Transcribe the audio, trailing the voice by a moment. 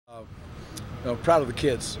Proud of the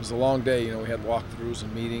kids. It was a long day. We had walkthroughs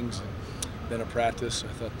and meetings, and then a practice.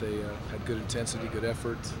 I thought they had good intensity, good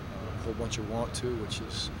effort, a whole bunch of want to, which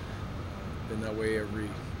has been that way every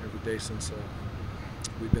day since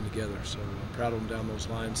we've been together. So I'm proud of them down those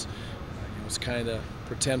lines. It's kind of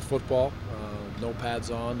pretend football, no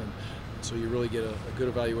pads on, and so you really get a good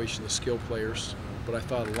evaluation of the skill players. But I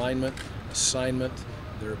thought alignment, assignment,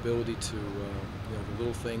 their ability to, the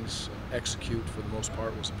little things, execute for the most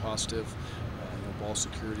part was a positive. Ball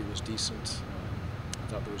security was decent. I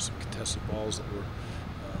thought there was some contested balls that were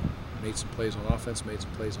made some plays on offense, made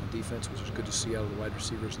some plays on defense, which was good to see out of the wide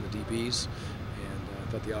receivers and the DBs. And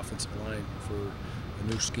I thought the offensive line, for a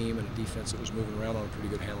new scheme and a defense that was moving around on a pretty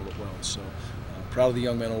good, handled it well. So proud of the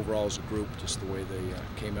young men overall as a group, just the way they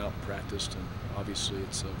came out and practiced, and obviously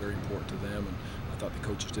it's very important to them. And I thought the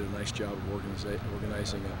coaches did a nice job of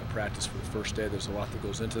organizing a practice for the first day. There's a lot that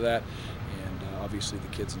goes into that, and obviously the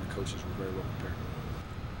kids and the coaches were very well prepared.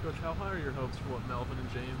 Coach, how high are your hopes for what Melvin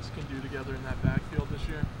and James can do together in that backfield this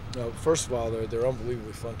year? First of all, they're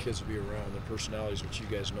unbelievably fun kids to be around. Their personalities, which you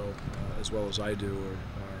guys know as well as I do,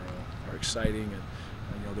 are exciting, and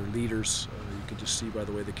they're leaders. You can just see by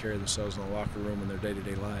the way they carry themselves in the locker room and their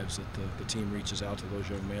day-to-day lives that the team reaches out to those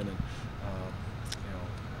young men, and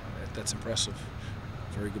that's impressive.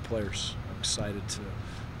 Very good players. I'm excited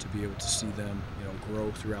to be able to see them grow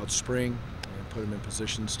throughout spring and put them in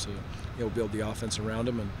positions to build the offense around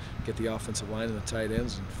them and get the offensive line and the tight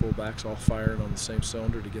ends and fullbacks all firing on the same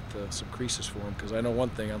cylinder to get some creases for them. Because I know one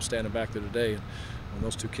thing, I'm standing back there today, and when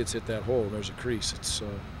those two kids hit that hole and there's a crease, it's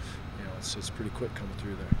pretty quick coming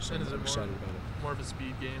through there. So I'm excited about it. More of a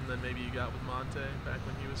speed game than maybe you got with Monte back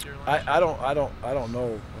when he was here last year? I don't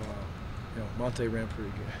know. Monte ran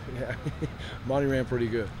pretty good. Yeah, Monty ran pretty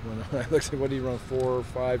good. When I looked at what he run,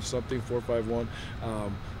 4.5 something, 4.51.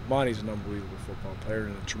 Monty's an unbelievable football player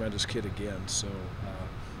and a tremendous kid again. So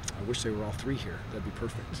I wish they were all three here. That'd be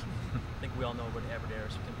perfect. I think we all know what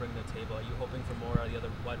Andersen can bring to the table. Are you hoping for more out of the other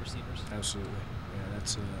wide receivers? Absolutely. Yeah,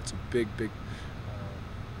 that's a big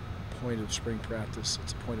point of spring practice.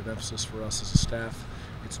 It's a point of emphasis for us as a staff.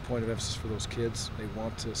 It's a point of emphasis for those kids. They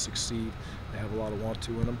want to succeed. They have a lot of want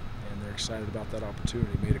to in them, and they're excited about that opportunity.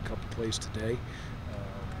 Made a couple plays today.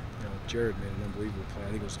 Jared made an unbelievable play. I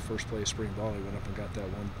think it was the first play of spring ball. He went up and got that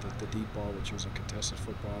one, the deep ball, which was a contested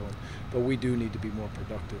football. But we do need to be more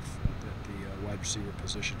productive at the wide receiver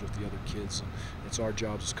position with the other kids. And it's our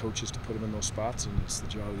job as coaches to put them in those spots, and it's the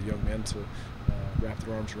job of the young men to wrap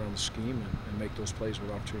their arms around the scheme and make those plays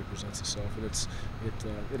when opportunity presents itself. And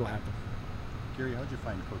it'll happen. Gary, how'd you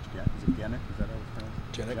find Coach Gant? Is it Genick? Is that how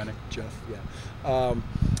it's pronounced? Jeff, yeah.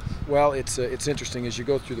 Well, it's interesting as you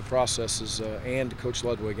go through the processes. And Coach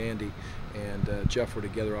Ludwig, Andy, and Jeff were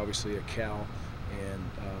together, obviously at Cal, and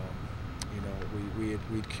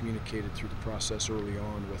we'd communicated through the process early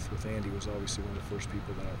on. With Andy was obviously one of the first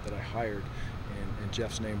people that I hired, and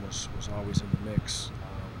Jeff's name was always in the mix.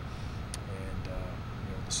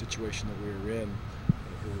 The situation that we were in,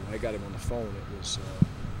 when I got him on the phone, it was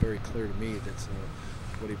very clear to me that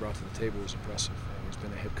what he brought to the table was impressive. He's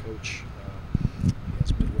been a head coach. He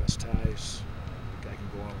has Midwest ties. The guy can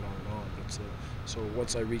go on and on and on. But so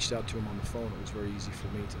once I reached out to him on the phone, it was very easy for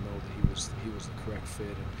me to know that he was the correct fit.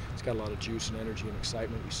 And he's got a lot of juice and energy and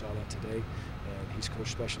excitement. We saw that today. And he's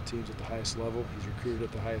coached special teams at the highest level. He's recruited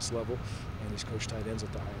at the highest level, and he's coached tight ends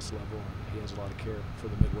at the highest level. And he has a lot of care for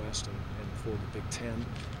the Midwest and for the Big Ten,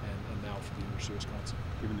 and now for the University of Wisconsin.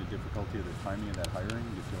 Given the difficulty of the timing of that hiring,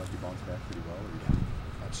 do you feel like you bounced back pretty well?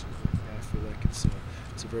 Yeah, absolutely. Yeah, I feel like it's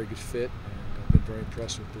a very good fit, and I've been very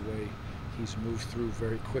impressed with the way he's moved through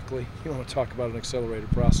very quickly. You want to talk about an accelerated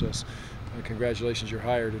process. Congratulations, you're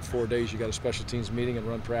hired. In 4 days, you got a special teams meeting and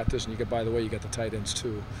run practice, and by the way, you got the tight ends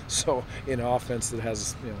too. So in an offense that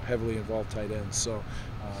has heavily involved tight ends, so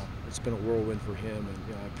it's been a whirlwind for him,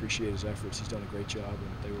 and I appreciate his efforts. He's done a great job,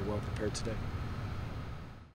 and they were well prepared today.